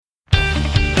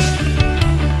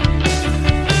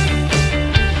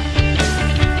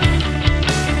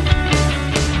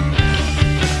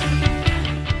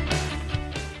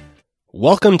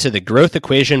Welcome to the Growth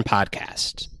Equation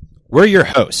Podcast. We're your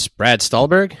hosts, Brad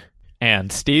Stulberg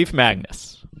and Steve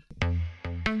Magnus.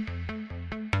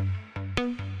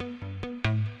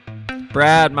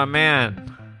 Brad, my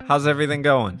man, how's everything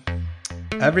going?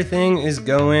 Everything is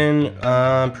going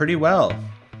pretty well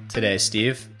today,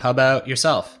 Steve. How about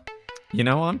yourself? You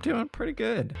know, I'm doing pretty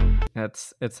good.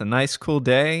 It's a nice, cool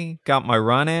day. Got my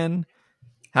run in.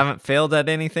 Haven't failed at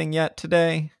anything yet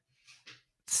today.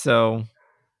 So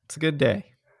it's a good day.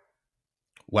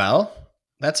 Well,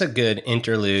 that's a good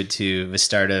interlude to the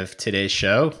start of today's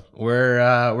show.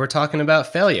 We're talking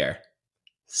about failure.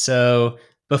 So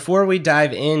before we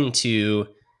dive into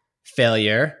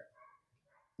failure,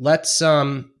 let's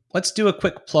do a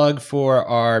quick plug for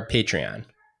our Patreon.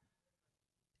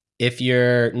 If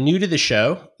you're new to the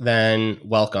show, then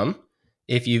welcome.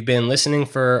 If you've been listening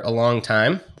for a long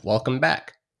time, welcome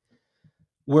back.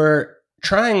 We're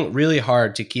trying really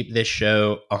hard to keep this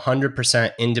show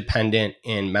 100% independent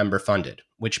and member funded,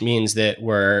 which means that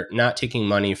we're not taking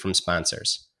money from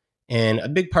sponsors. And a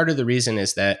big part of the reason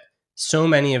is that so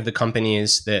many of the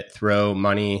companies that throw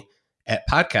money at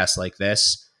podcasts like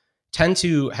this tend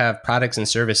to have products and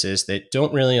services that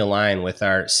don't really align with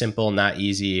our simple, not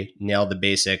easy, nail the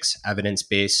basics,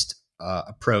 evidence-based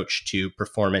approach to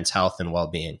performance, health, and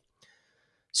well-being.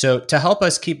 So to help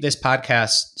us keep this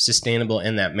podcast sustainable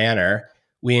in that manner,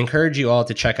 we encourage you all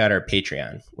to check out our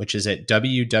Patreon, which is at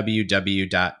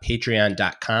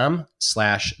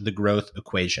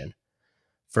www.patreon.com/thegrowthequation.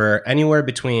 For anywhere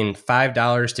between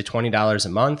 $5 to $20 a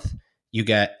month, you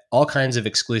get all kinds of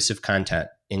exclusive content,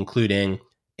 including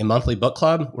a monthly book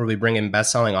club where we bring in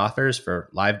best-selling authors for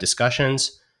live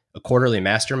discussions, a quarterly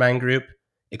mastermind group,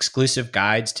 exclusive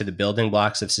guides to the building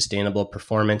blocks of sustainable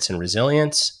performance and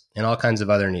resilience, and all kinds of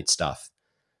other neat stuff.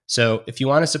 So if you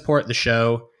want to support the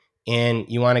show and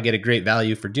you want to get a great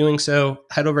value for doing so,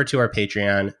 head over to our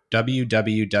Patreon,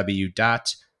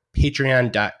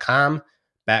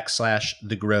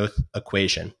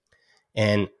 www.patreon.com/thegrowthequation.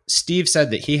 And Steve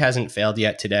said that he hasn't failed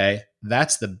yet today.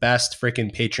 That's the best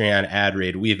freaking Patreon ad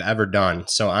read we've ever done.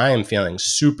 So I am feeling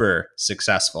super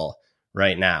successful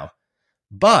right now.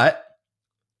 But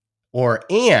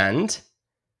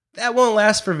that won't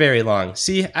last for very long.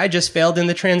 See, I just failed in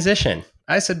the transition.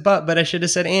 I said but I should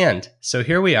have said and. So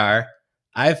here we are.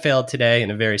 I've failed today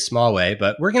in a very small way,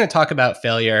 but we're going to talk about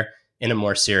failure in a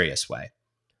more serious way.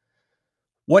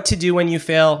 What to do when you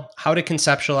fail, how to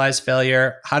conceptualize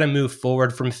failure, how to move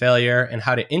forward from failure, and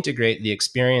how to integrate the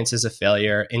experiences of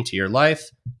failure into your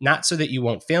life, not so that you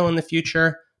won't fail in the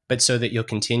future, but so that you'll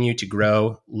continue to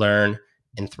grow, learn,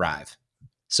 and thrive.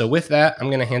 So with that, I'm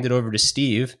going to hand it over to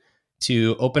Steve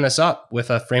to open us up with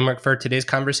a framework for today's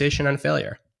conversation on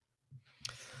failure.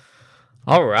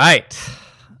 All right.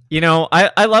 You know,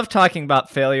 I love talking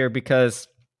about failure because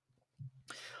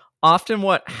often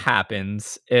what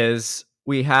happens is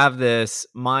we have this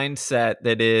mindset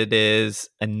that it is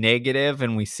a negative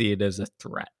and we see it as a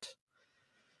threat.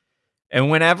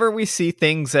 And whenever we see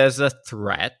things as a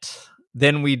threat,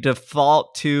 then we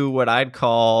default to what I'd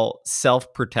call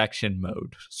self-protection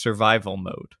mode, survival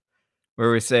mode,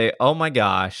 where we say, oh my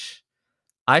gosh,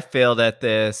 I failed at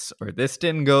this, or this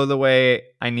didn't go the way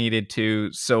I needed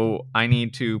to, so I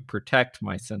need to protect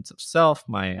my sense of self,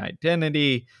 my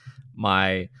identity,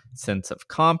 my sense of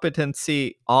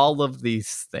competency, all of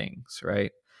these things,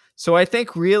 right? So I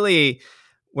think really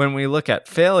when we look at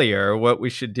failure, what we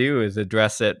should do is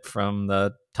address it from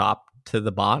the top to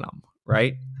the bottom,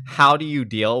 right? How do you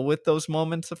deal with those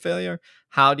moments of failure?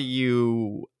 How do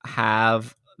you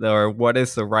what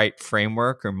is the right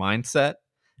framework or mindset?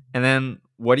 And then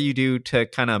what do you do to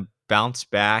kind of bounce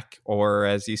back or,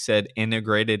 as you said,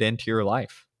 integrate it into your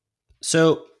life?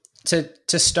 So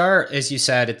to start, as you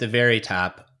said at the very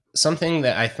top, something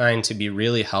that I find to be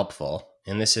really helpful,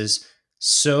 and this is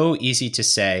so easy to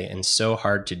say and so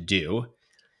hard to do,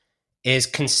 is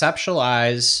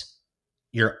conceptualize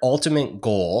your ultimate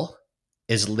goal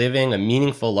is living a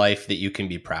meaningful life that you can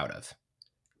be proud of.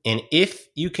 And if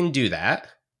you can do that,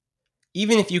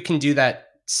 even if you can do that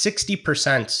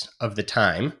 60% of the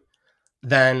time,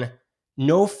 then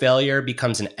no failure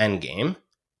becomes an end game,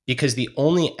 because the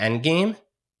only end game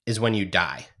is when you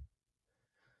die.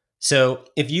 So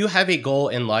if you have a goal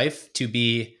in life to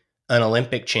be an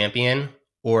Olympic champion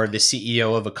or the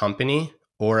CEO of a company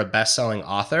or a best-selling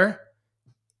author,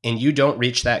 and you don't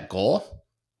reach that goal,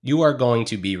 you are going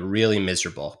to be really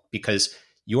miserable because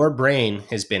your brain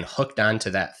has been hooked onto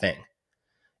that thing.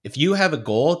 If you have a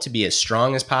goal to be as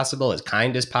strong as possible, as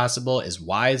kind as possible, as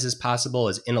wise as possible,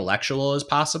 as intellectual as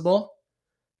possible,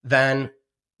 then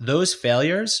those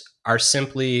failures are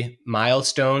simply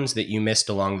milestones that you missed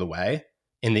along the way.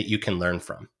 and that you can learn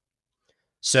from.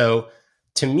 So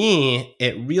to me,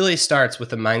 it really starts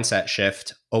with a mindset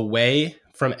shift away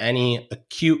from any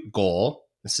acute goal.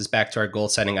 This is back to our goal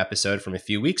setting episode from a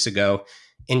few weeks ago,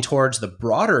 and towards the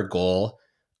broader goal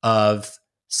of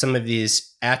some of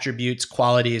these attributes,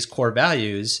 qualities, core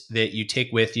values that you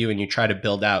take with you and you try to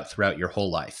build out throughout your whole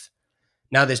life.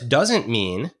 Now, this doesn't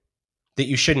mean that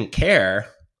you shouldn't care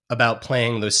about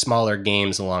playing those smaller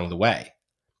games along the way.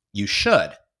 You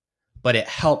should, but it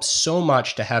helps so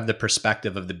much to have the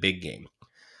perspective of the big game.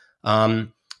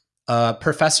 A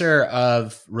professor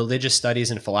of religious studies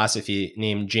and philosophy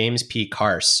named James P.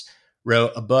 Carse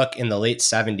wrote a book in the late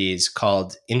 70s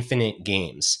called Infinite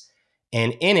Games.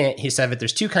 And in it, he said that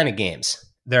there's two kinds of games.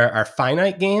 There are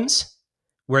finite games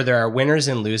where there are winners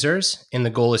and losers, and the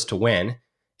goal is to win.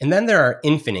 And then there are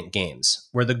infinite games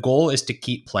where the goal is to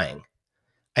keep playing.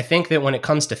 I think that when it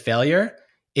comes to failure,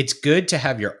 it's good to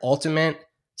have your ultimate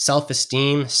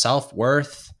self-esteem,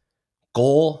 self-worth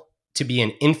goal to be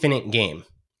an infinite game.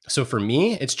 So for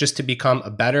me, it's just to become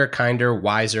a better, kinder,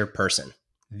 wiser person.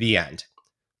 The end.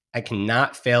 I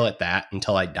cannot fail at that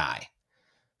until I die.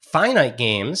 Finite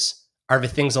games are the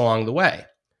things along the way.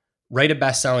 Write a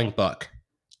best-selling book,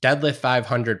 deadlift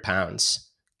 500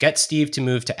 pounds, get Steve to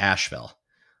move to Asheville.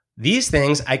 These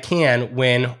things I can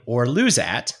win or lose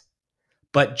at,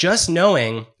 but just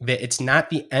knowing that it's not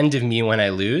the end of me when I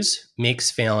lose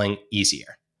makes failing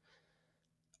easier.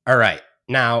 All right.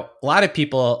 Now, a lot of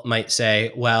people might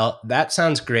say, well, that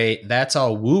sounds great. That's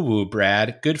all woo-woo,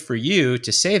 Brad. Good for you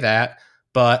to say that,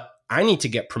 but I need to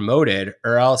get promoted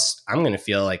or else I'm going to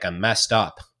feel like I'm messed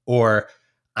up. Or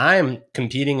I'm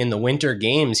competing in the winter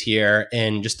games here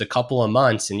in just a couple of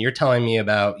months and you're telling me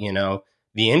about,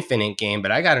 the infinite game,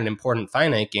 but I got an important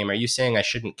finite game. Are you saying I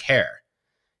shouldn't care?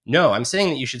 No, I'm saying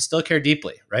that you should still care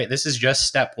deeply, right? This is just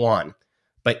step one.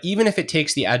 But even if it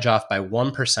takes the edge off by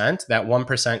 1%, that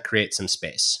 1% creates some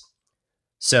space.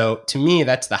 So to me,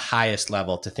 that's the highest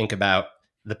level to think about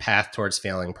the path towards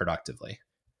failing productively.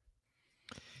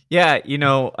 Yeah,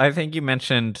 I think you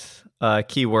mentioned a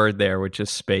key word there, which is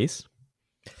space.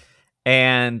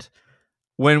 And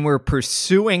when we're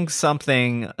pursuing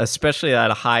something, especially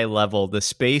at a high level, the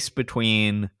space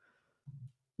between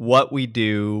what we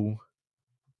do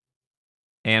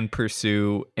and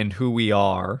pursue and who we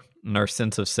are and our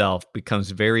sense of self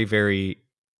becomes very, very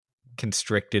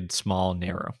constricted, small,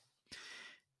 narrow.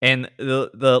 And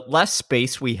the less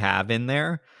space we have in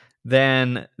there,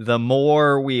 then the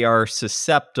more we are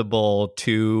susceptible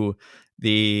to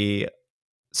the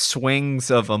swings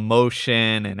of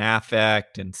emotion and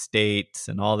affect and states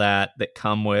and all that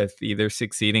come with either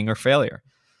succeeding or failure,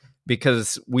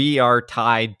 because we are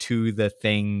tied to the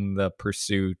thing, the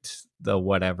pursuit, the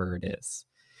whatever it is.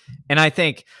 And I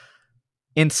think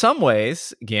in some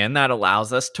ways, again, that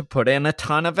allows us to put in a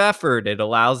ton of effort. It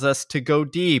allows us to go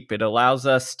deep. It allows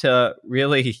us to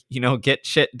really, get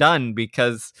shit done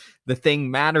because the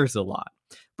thing matters a lot.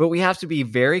 But we have to be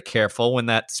very careful when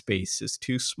that space is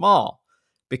too small,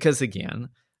 because again,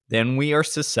 then we are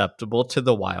susceptible to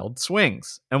the wild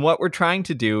swings. And what we're trying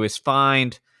to do is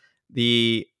find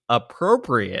the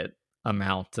appropriate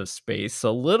amount of space,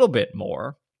 a little bit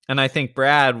more. And I think,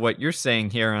 Brad, what you're saying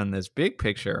here on this big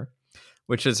picture,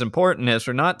 which is important, is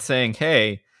we're not saying,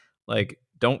 hey,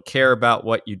 don't care about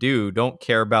what you do, don't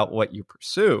care about what you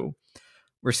pursue.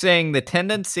 We're saying the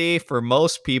tendency for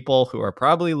most people who are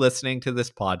probably listening to this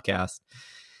podcast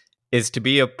is to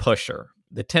be a pusher.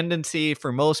 The tendency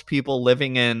for most people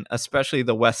living in, especially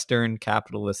the Western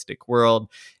capitalistic world,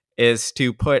 is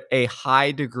to put a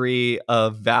high degree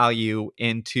of value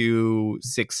into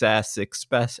success,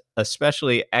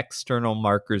 especially external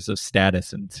markers of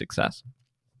status and success.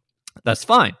 That's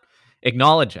fine.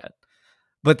 Acknowledge it.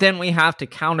 But then we have to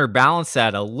counterbalance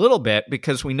that a little bit,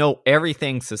 because we know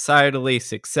everything societally,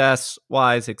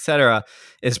 success-wise, etc.,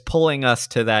 is pulling us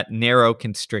to that narrow,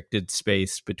 constricted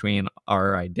space between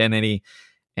our identity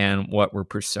and what we're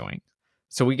pursuing.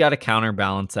 So we got to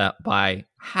counterbalance that by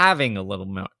having a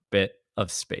little bit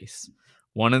of space.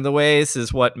 One of the ways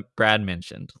is what Brad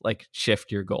mentioned,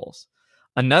 shift your goals.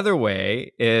 Another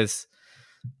way is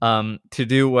to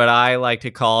do what I like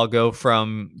to call go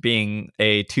from being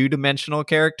a two-dimensional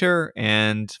character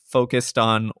and focused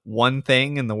on one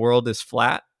thing and the world is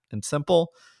flat and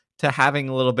simple, to having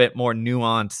a little bit more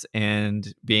nuance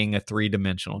and being a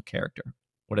three-dimensional character.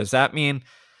 What does that mean?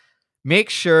 Make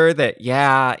sure that,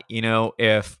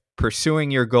 if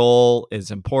pursuing your goal is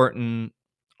important,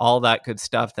 all that good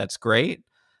stuff, that's great.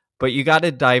 But you got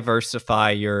to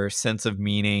diversify your sense of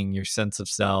meaning, your sense of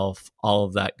self, all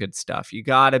of that good stuff. You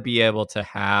got to be able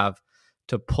to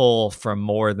pull from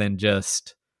more than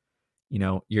just,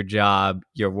 your job,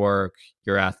 your work,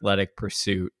 your athletic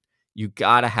pursuit. You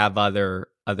got to have other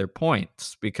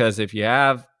points, because if you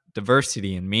have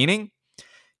diversity and meaning,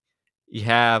 you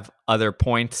have other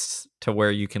points to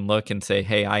where you can look and say,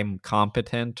 hey, I'm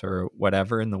competent or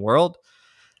whatever in the world.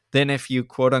 Then if you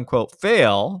quote unquote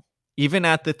fail, even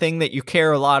at the thing that you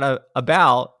care a lot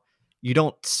about, you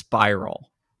don't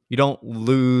spiral. You don't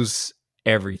lose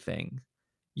everything.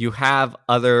 You have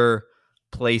other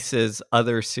places,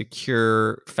 other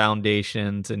secure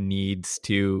foundations and needs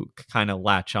to kind of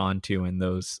latch onto in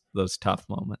those tough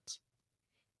moments.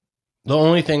 The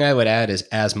only thing I would add is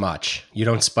as much. You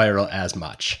don't spiral as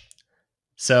much.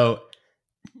 So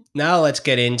now let's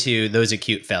get into those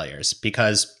acute failures,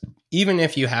 because even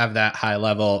if you have that high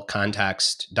level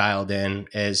context dialed in,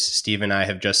 as Steve and I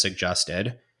have just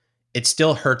suggested, it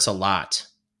still hurts a lot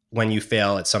when you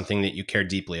fail at something that you care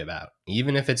deeply about,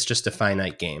 even if it's just a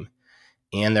finite game.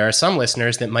 And there are some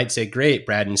listeners that might say, great,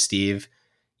 Brad and Steve,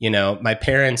 my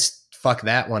parents fuck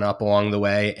that one up along the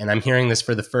way, and I'm hearing this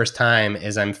for the first time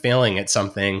as I'm failing at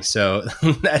something, so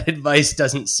that advice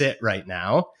doesn't sit right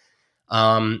now.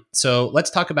 So let's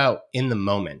talk about in the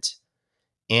moment.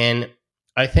 And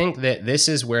I think that this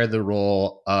is where the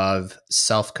role of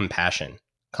self-compassion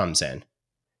comes in.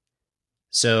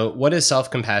 So what does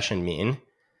self-compassion mean?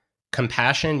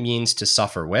 Compassion means to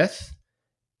suffer with,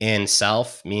 and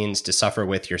self means to suffer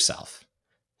with yourself.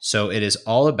 So it is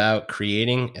all about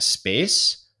creating a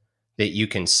space that you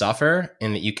can suffer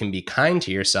and that you can be kind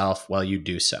to yourself while you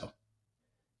do so.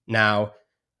 Now,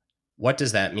 what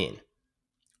does that mean?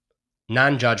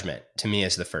 Non-judgment to me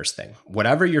is the first thing.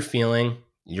 Whatever you're feeling,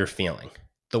 you're feeling.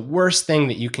 The worst thing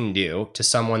that you can do to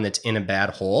someone that's in a bad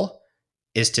hole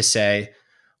is to say,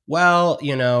 well,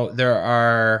 there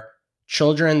are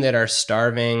children that are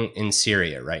starving in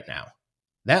Syria right now.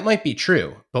 That might be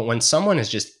true, but when someone is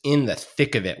just in the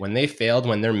thick of it, when they failed,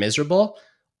 when they're miserable,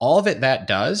 all that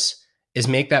does is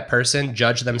make that person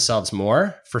judge themselves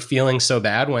more for feeling so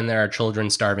bad when there are children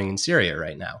starving in Syria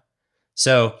right now.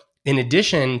 So in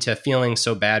addition to feeling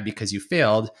so bad because you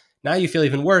failed, now you feel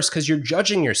even worse because you're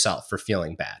judging yourself for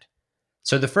feeling bad.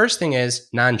 So the first thing is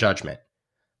non-judgment.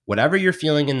 Whatever you're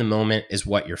feeling in the moment is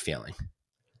what you're feeling.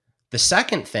 The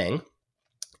second thing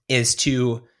is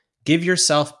to give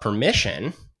yourself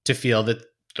permission to feel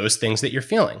those things that you're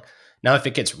feeling. Now, if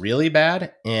it gets really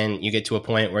bad and you get to a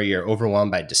point where you're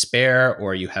overwhelmed by despair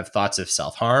or you have thoughts of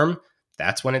self-harm,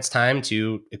 that's when it's time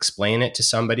to explain it to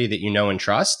somebody that you know and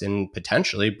trust and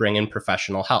potentially bring in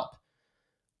professional help.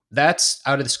 That's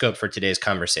out of the scope for today's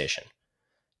conversation.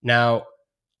 Now,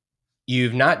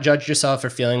 you've not judged yourself for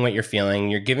feeling what you're feeling.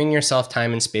 You're giving yourself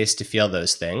time and space to feel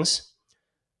those things.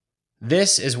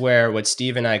 This is where what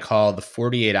Steve and I call the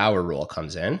 48-hour rule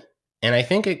comes in. And I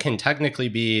think it can technically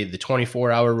be the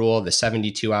 24-hour rule, the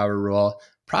 72-hour rule,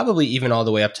 probably even all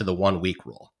the way up to the 1-week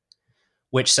rule,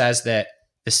 which says that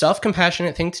the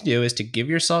self-compassionate thing to do is to give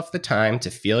yourself the time to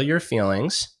feel your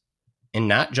feelings and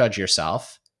not judge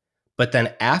yourself. But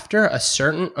then after a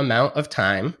certain amount of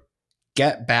time,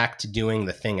 get back to doing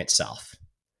the thing itself.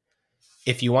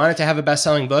 If you wanted to have a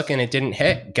best-selling book and it didn't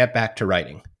hit, get back to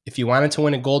writing. If you wanted to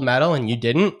win a gold medal and you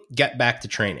didn't, get back to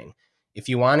training. If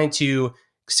you wanted to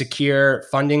secure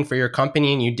funding for your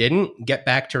company and you didn't, get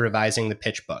back to revising the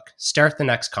pitch book. Start the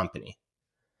next company.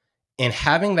 And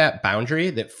having that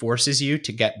boundary that forces you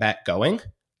to get back going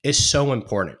is so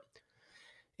important.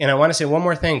 And I want to say one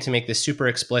more thing to make this super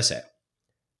explicit.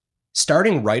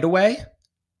 Starting right away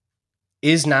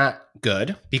is not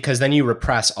good, because then you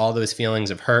repress all those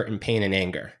feelings of hurt and pain and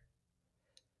anger.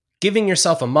 Giving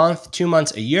yourself a month, 2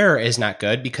 months, a year is not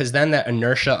good, because then that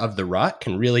inertia of the rut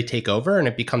can really take over and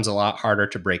it becomes a lot harder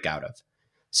to break out of.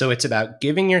 So it's about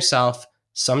giving yourself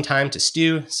some time to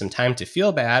stew, some time to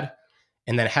feel bad,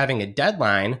 and then having a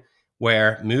deadline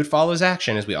where mood follows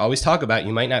action. As we always talk about,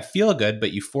 you might not feel good,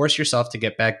 but you force yourself to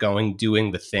get back going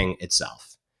doing the thing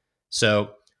itself.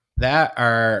 So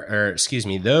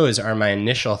those are my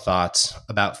initial thoughts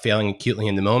about failing acutely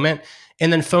in the moment.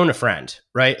 And then phone a friend,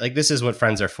 right? Like, this is what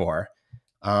friends are for.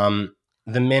 The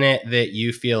minute that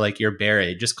you feel like you're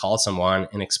buried, just call someone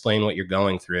and explain what you're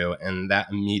going through, and that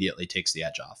immediately takes the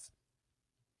edge off.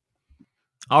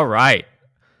 All right.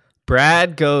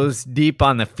 Brad goes deep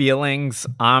on the feelings.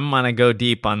 I'm going to go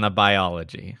deep on the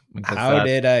biology. How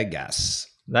did I guess?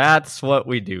 That's what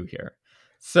we do here.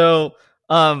 So,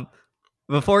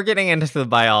 before getting into the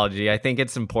biology, I think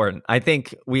it's important. I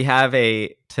think we have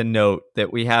to note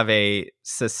that we have a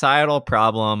societal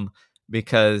problem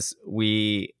because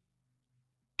we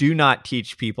do not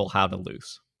teach people how to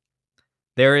lose.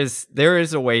 There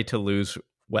is a way to lose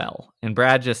well, and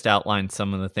Brad just outlined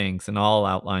some of the things, and I'll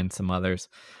outline some others.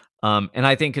 And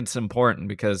I think it's important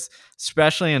because,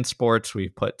 especially in sports, we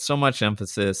put so much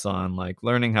emphasis on like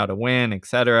learning how to win,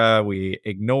 etc. We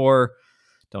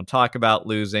don't talk about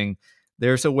losing.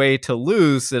 There's a way to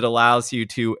lose that allows you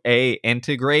to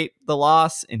integrate the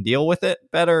loss and deal with it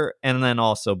better, and then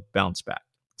also bounce back.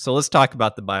 So let's talk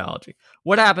about the biology.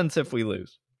 What happens if we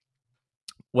lose?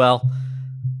 Well,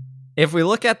 if we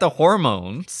look at the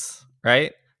hormones,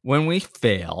 right, when we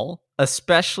fail,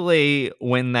 especially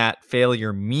when that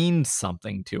failure means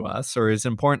something to us or is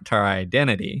important to our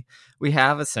identity, we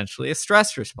have essentially a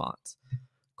stress response.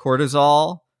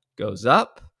 Cortisol goes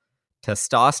up,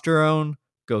 testosterone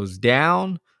goes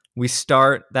down.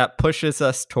 That pushes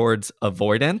us towards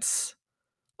avoidance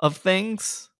of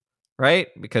things, right?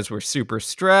 Because we're super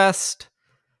stressed.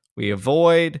 We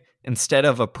avoid instead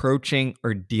of approaching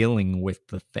or dealing with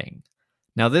the thing.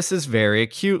 Now, this is very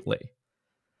acutely.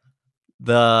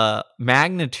 The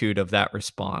magnitude of that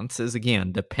response is,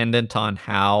 again, dependent on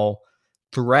how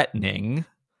threatening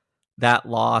that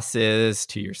loss is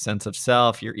to your sense of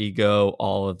self, your ego,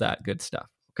 all of that good stuff.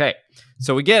 Okay,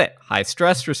 so we get it. High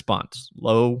stress response,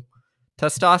 low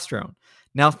testosterone.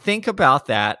 Now think about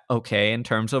that, okay, in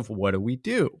terms of what do we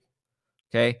do?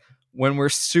 Okay, when we're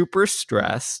super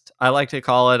stressed, I like to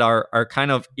call it our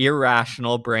kind of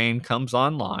irrational brain comes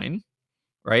online,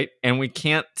 right? And we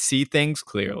can't see things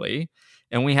clearly,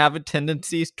 and we have a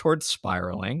tendency towards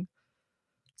spiraling.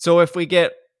 So if we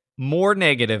get more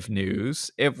negative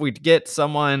news, if we get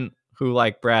someone who,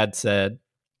 like Brad said,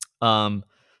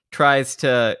 tries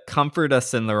to comfort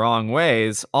us in the wrong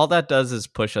ways, all that does is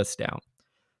push us down.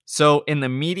 So in the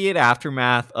immediate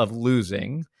aftermath of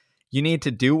losing, you need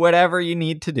to do whatever you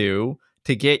need to do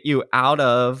to get you out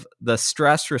of the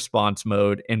stress response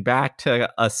mode and back to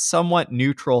a somewhat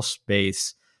neutral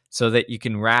space so that you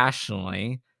can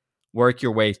rationally work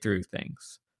your way through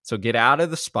things. So get out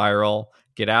of the spiral,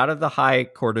 get out of the high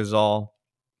cortisol,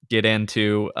 get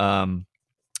into a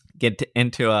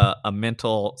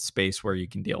mental space where you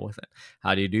can deal with it.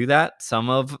 How do you do that? Some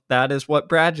of that is what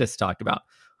Brad just talked about.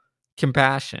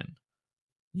 Compassion,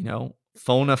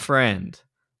 phone a friend,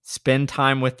 spend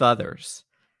time with others.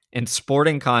 In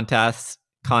sporting contexts,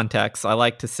 I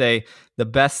like to say the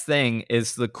best thing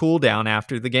is the cool down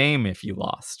after the game if you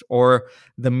lost, or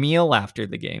the meal after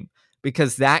the game,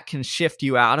 because that can shift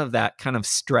you out of that kind of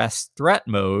stress threat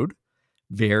mode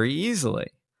very easily,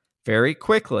 very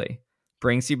quickly.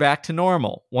 Brings you back to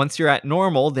normal. Once you're at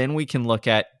normal, then we can look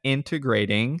at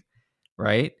integrating,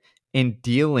 right, and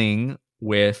dealing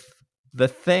with the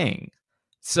thing.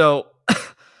 So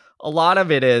a lot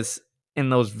of it is in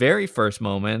those very first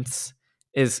moments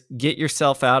is get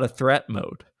yourself out of threat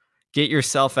mode. Get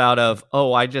yourself out of,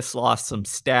 oh, I just lost some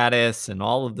status and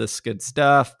all of this good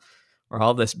stuff or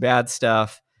all this bad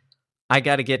stuff. I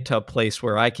got to get to a place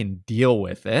where I can deal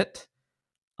with it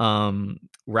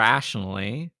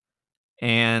rationally.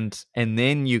 And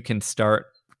then you can start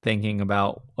thinking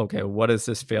about, okay, what does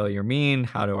this failure mean?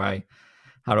 How do I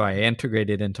integrate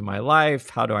it into my life?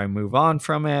 How do I move on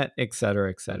from it? Et cetera,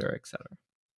 et cetera, et cetera.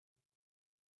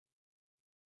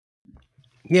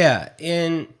 Yeah,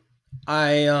 and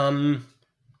I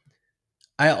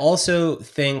also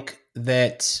think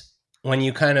that when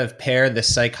you kind of pair the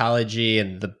psychology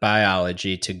and the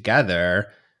biology together,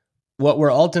 what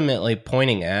we're ultimately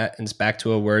pointing at, and it's back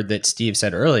to a word that Steve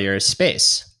said earlier, is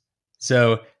space.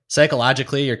 So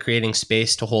psychologically, you're creating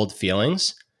space to hold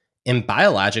feelings. And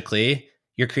biologically,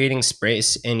 you're creating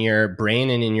space in your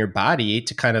brain and in your body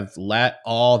to kind of let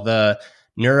all the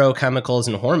neurochemicals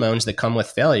and hormones that come with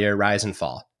failure rise and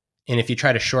fall. And if you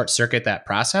try to short circuit that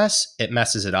process, it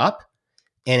messes it up.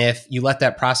 And if you let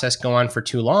that process go on for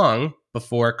too long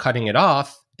before cutting it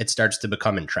off, it starts to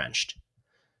become entrenched.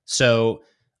 So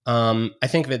I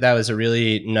think that was a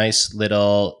really nice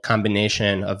little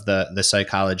combination of the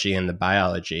psychology and the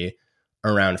biology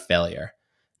around failure.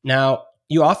 Now,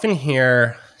 you often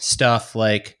hear stuff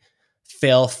like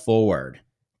fail forward,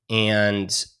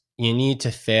 and you need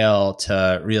to fail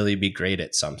to really be great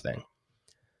at something.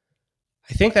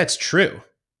 I think that's true.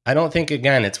 I don't think,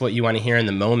 again, it's what you want to hear in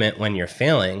the moment when you're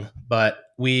failing, but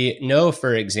we know,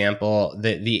 for example,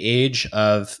 that the age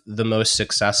of the most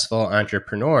successful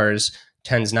entrepreneurs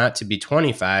tends not to be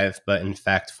 25, but in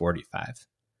fact 45.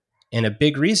 And a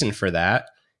big reason for that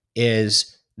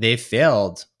is they've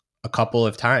failed a couple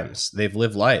of times. They've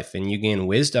lived life, and you gain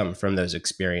wisdom from those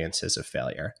experiences of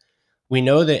failure. We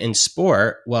know that in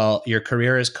sport, while your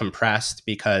career is compressed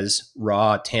because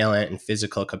raw talent and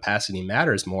physical capacity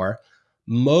matters more,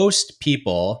 most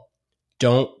people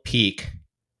don't peak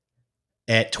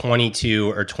at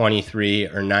 22 or 23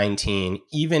 or 19,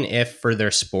 even if for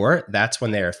their sport, that's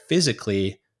when they are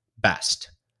physically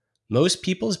best. most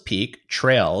people's peak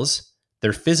trails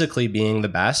their physically being the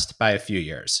best by a few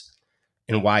years.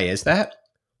 And why is that?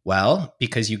 Well,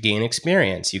 because you gain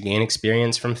experience. You gain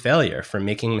experience from failure, from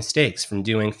making mistakes, from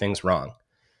doing things wrong.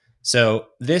 So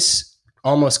this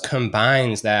almost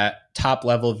combines that top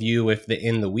level view with the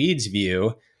in the weeds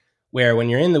view, where when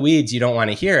you're in the weeds, you don't want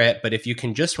to hear it. But if you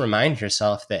can just remind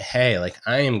yourself that, hey, like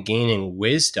I am gaining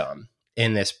wisdom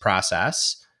in this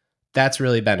process, that's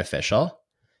really beneficial.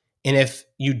 And if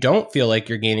you don't feel like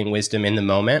you're gaining wisdom in the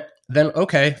moment, then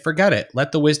okay, forget it.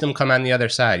 Let the wisdom come on the other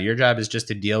side. Your job is just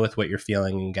to deal with what you're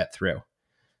feeling and get through.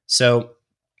 So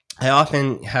I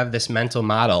often have this mental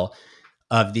model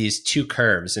of these two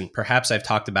curves, and perhaps I've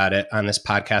talked about it on this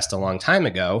podcast a long time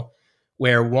ago,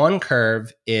 where one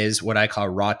curve is what I call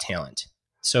raw talent.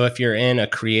 So if you're in a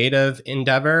creative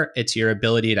endeavor, it's your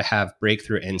ability to have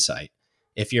breakthrough insight.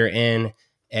 If you're in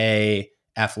a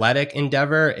athletic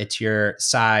endeavor, it's your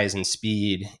size and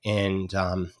speed and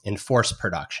force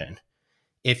production.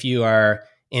 If you are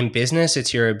in business,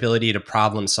 it's your ability to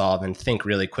problem solve and think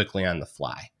really quickly on the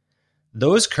fly.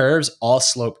 Those curves all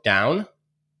slope down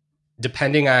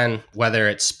depending on whether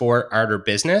it's sport, art, or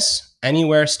business,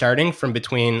 anywhere starting from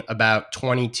between about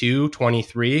 22,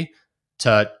 23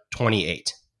 to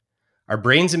 28. Our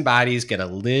brains and bodies get a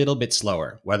little bit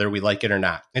slower, whether we like it or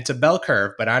not. It's a bell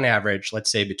curve, but on average,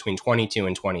 let's say between 22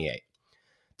 and 28.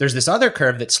 There's this other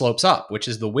curve that slopes up, which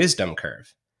is the wisdom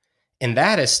curve. And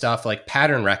that is stuff like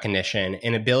pattern recognition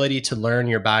and ability to learn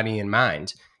your body and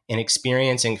mind and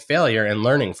experiencing failure and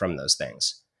learning from those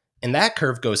things. And that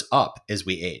curve goes up as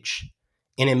we age.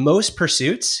 And in most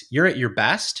pursuits, you're at your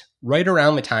best right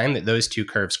around the time that those two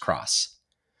curves cross.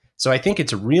 So I think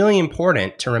it's really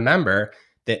important to remember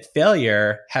that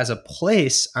failure has a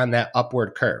place on that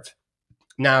upward curve.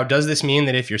 Now, does this mean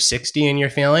that if you're 60 and you're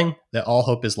failing, that all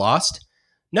hope is lost?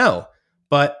 No,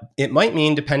 but it might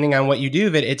mean, depending on what you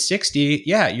do, that at 60,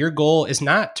 yeah, your goal is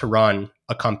not to run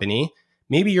a company.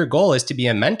 Maybe your goal is to be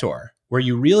a mentor, where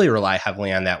you really rely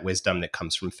heavily on that wisdom that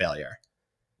comes from failure.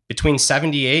 Between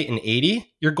 78 and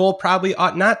 80, your goal probably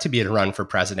ought not to be to run for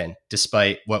president,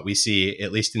 despite what we see,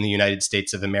 at least in the United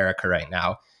States of America right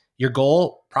now. Your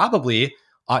goal probably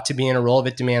ought to be in a role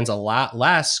that demands a lot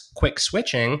less quick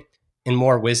switching and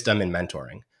more wisdom and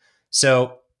mentoring.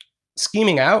 So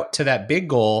scheming out to that big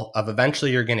goal of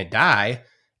eventually you're going to die,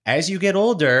 as you get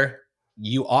older,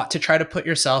 you ought to try to put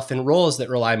yourself in roles that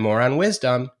rely more on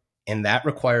wisdom, and that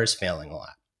requires failing a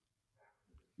lot.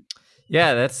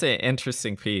 Yeah, that's an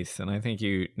interesting piece, and I think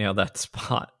you nailed that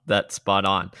spot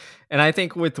on. And I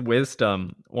think with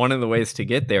wisdom, one of the ways to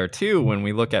get there too, when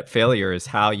we look at failure, is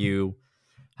how you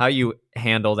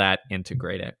handle that,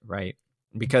 integrate it, right?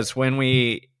 Because when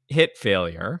we hit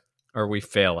failure or we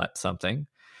fail at something,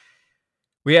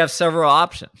 we have several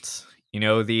options. You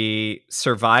know, the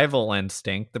survival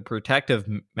instinct, the protective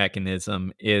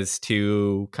mechanism, is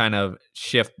to kind of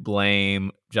shift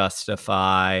blame,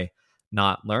 justify,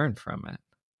 not learn from it,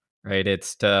 right?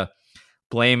 It's to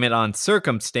blame it on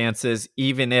circumstances,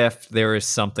 even if there is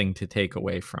something to take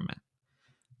away from it.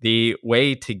 The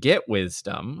way to get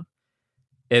wisdom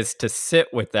is to sit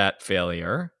with that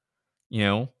failure,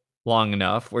 long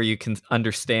enough where you can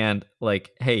understand,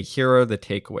 like, hey, here are the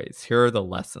takeaways, here are the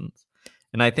lessons.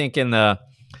 And I think in the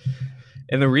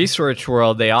research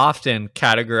world, they often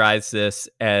categorize this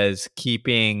as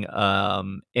keeping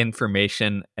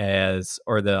information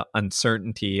or the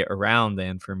uncertainty around the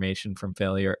information from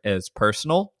failure as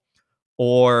personal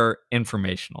or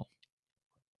informational,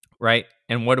 right?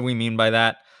 And what do we mean by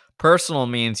that? Personal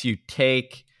means you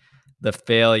take the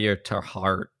failure to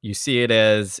heart. You see it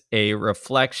as a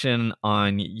reflection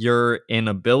on your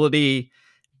inability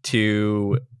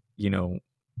to,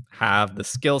 have the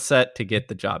skill set to get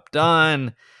the job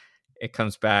done. It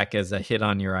comes back as a hit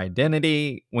on your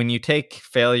identity. When you take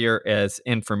failure as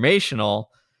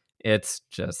informational, it's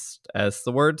just, as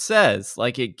the word says,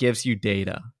 like, it gives you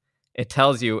data. It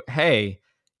tells you, hey,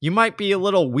 you might be a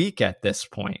little weak at this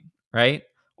point, right?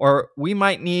 Or we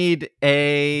might need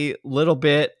a little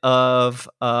bit of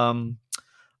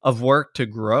work to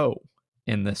grow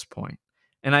in this point.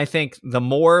 And I think the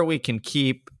more we can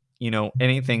keep,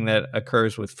 anything that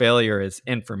occurs with failure is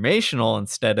informational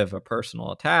instead of a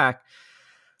personal attack,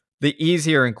 the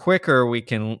easier and quicker we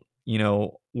can,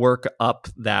 work up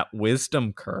that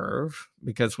wisdom curve,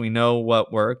 because we know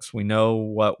what works, we know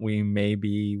what we may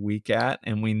be weak at,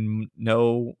 and we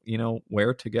know,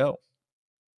 where to go.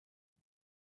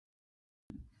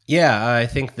 Yeah, I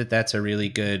think that that's a really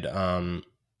good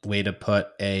way to put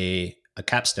a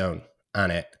capstone on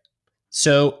it.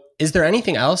 So is there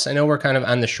anything else? I know we're kind of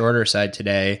on the shorter side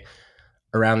today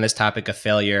around this topic of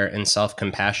failure and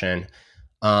self-compassion.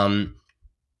 I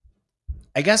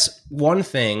guess one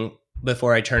thing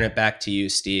before I turn it back to you,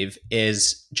 Steve,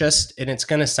 is just, and it's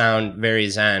going to sound very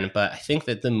zen, but I think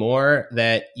that the more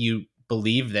that you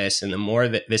believe this and the more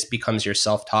that this becomes your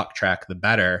self-talk track, the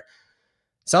better.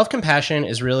 Self-compassion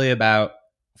is really about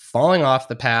falling off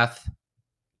the path,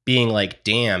 being like,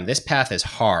 damn, this path is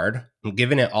hard. I'm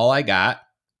giving it all I got.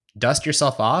 Dust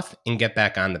yourself off and get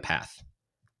back on the path.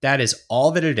 That is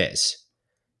all that it is.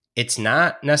 It's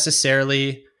not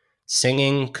necessarily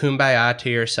singing Kumbaya to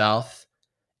yourself.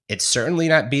 It's certainly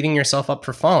not beating yourself up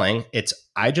for falling. It's,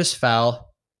 I just fell.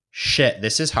 Shit,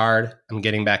 this is hard. I'm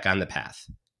getting back on the path.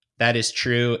 That is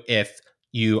true if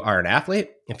you are an athlete,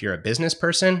 if you're a business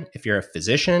person, if you're a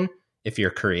physician, if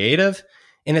you're creative.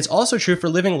 And it's also true for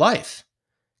living life.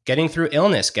 Getting through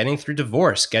illness, getting through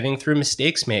divorce, getting through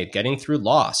mistakes made, getting through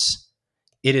loss.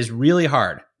 It is really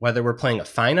hard, whether we're playing a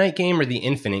finite game or the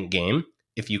infinite game.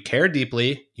 If you care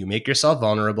deeply, you make yourself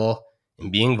vulnerable,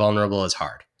 and being vulnerable is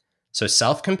hard. So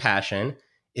self-compassion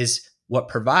is what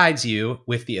provides you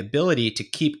with the ability to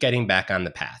keep getting back on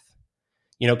the path.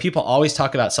 You know, people always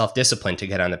talk about self-discipline to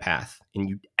get on the path, and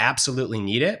you absolutely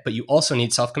need it, but you also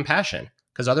need self-compassion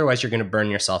because otherwise you're going to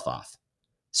burn yourself off.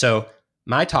 So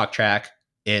my talk track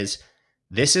is,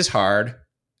 this is hard.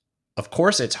 Of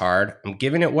course it's hard. I'm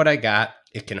giving it what I got.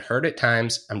 It can hurt at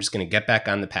times. I'm just going to get back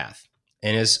on the path.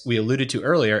 And as we alluded to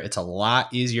earlier, it's a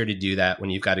lot easier to do that when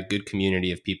you've got a good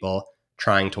community of people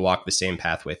trying to walk the same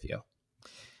path with you.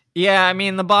 Yeah, I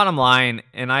mean, the bottom line,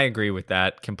 and I agree with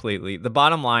that completely. The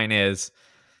bottom line is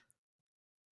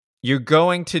you're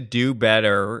going to do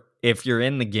better if you're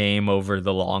in the game over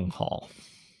the long haul.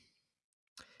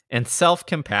 And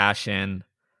self-compassion,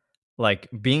 like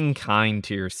being kind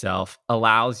to yourself,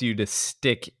 allows you to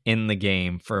stick in the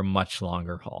game for a much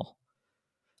longer haul.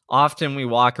 Often we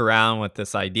walk around with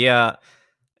this idea,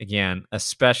 again,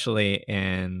 especially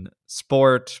in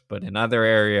sport, but in other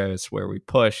areas where we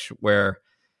push, where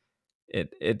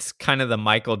it's kind of the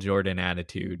Michael Jordan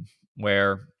attitude,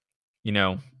 where, you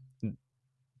know,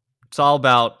 it's all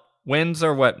about wins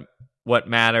are what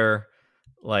matter.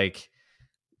 Like,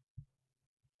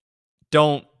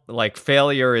 don't, like,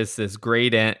 failure is this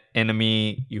great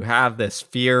enemy. You have this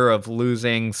fear of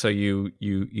losing, so you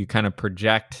kind of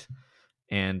project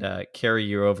and carry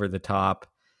you over the top.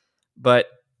 But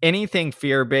anything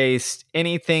fear-based,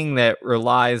 anything that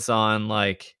relies on,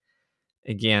 like,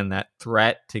 again, that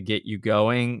threat to get you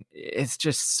going, it's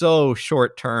just so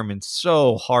short-term and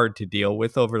so hard to deal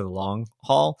with over the long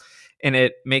haul. And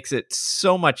it makes it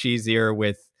so much easier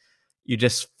with, you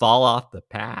just fall off the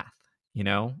path, you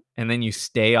know, and then you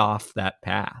stay off that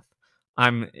path.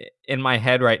 I'm in my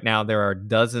head right now, there are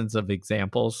dozens of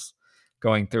examples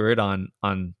going through it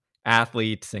on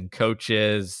athletes and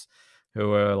coaches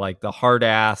who are like the hard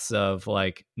ass of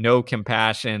like, no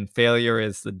compassion, failure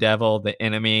is the devil, the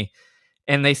enemy.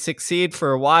 And they succeed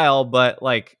for a while, but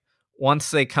like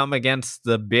once they come against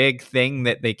the big thing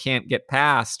that they can't get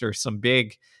past, or some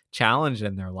big challenge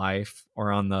in their life,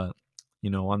 or on the, you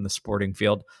know, on the sporting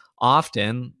field,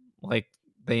 often like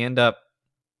they end up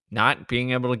not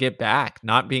being able to get back,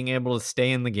 not being able to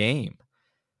stay in the game.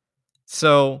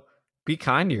 So be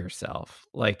kind to yourself.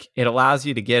 Like, it allows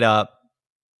you to get up,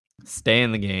 stay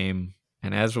in the game.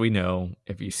 And as we know,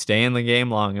 if you stay in the game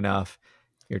long enough,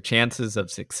 your chances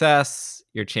of success,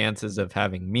 your chances of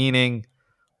having meaning,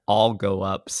 all go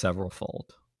up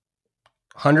several-fold.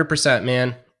 100%,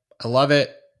 man. I love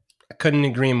it. I couldn't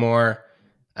agree more.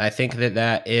 I think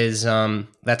that is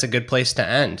that's a good place to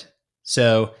end.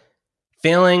 So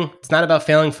failing, it's not about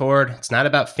failing forward. It's not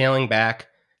about failing back.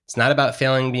 It's not about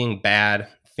failing being bad.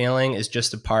 Failing is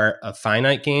just a part of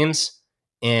finite games.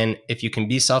 And if you can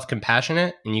be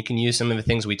self-compassionate and you can use some of the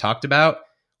things we talked about,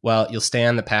 well, you'll stay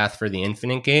on the path for the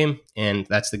infinite game. And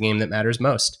that's the game that matters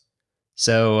most.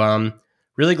 So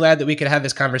really glad that we could have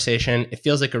this conversation. It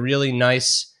feels like a really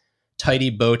nice, tidy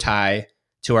bow tie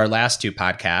to our last two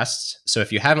podcasts. So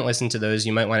if you haven't listened to those,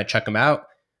 you might want to check them out.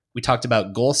 We talked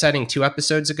about goal setting 2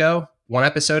 episodes ago. 1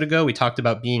 episode ago, we talked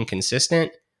about being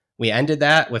consistent. We ended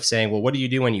that with saying, well, what do you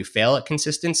do when you fail at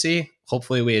consistency?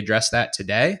 Hopefully we address that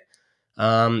today.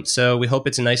 So we hope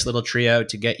it's a nice little trio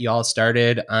to get you all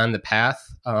started on the path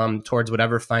towards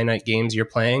whatever finite games you're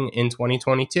playing in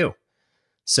 2022.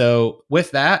 So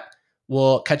with that,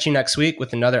 we'll catch you next week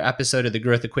with another episode of the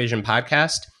Growth Equation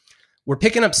podcast. We're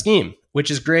picking up steam, which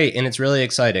is great, and it's really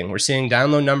exciting. We're seeing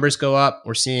download numbers go up.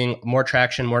 We're seeing more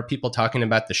traction, more people talking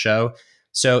about the show.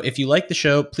 So if you like the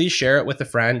show, please share it with a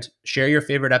friend. Share your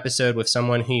favorite episode with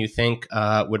someone who you think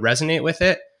would resonate with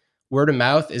it. Word of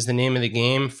mouth is the name of the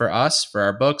game for us, for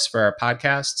our books, for our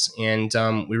podcasts,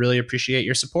 and we really appreciate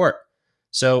your support.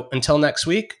 So until next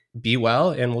week, be well,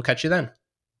 and we'll catch you then.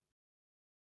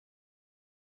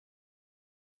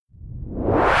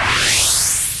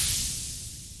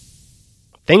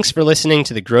 Thanks for listening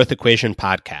to the Growth Equation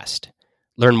podcast.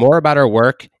 Learn more about our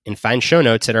work and find show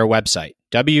notes at our website,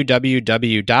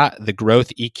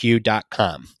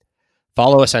 www.thegrowtheq.com.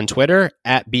 Follow us on Twitter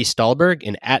 @bstallberg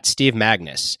and @Steve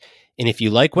Magnus. And if you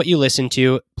like what you listen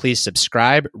to, please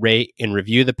subscribe, rate, and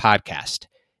review the podcast,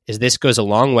 as this goes a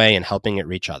long way in helping it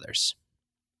reach others.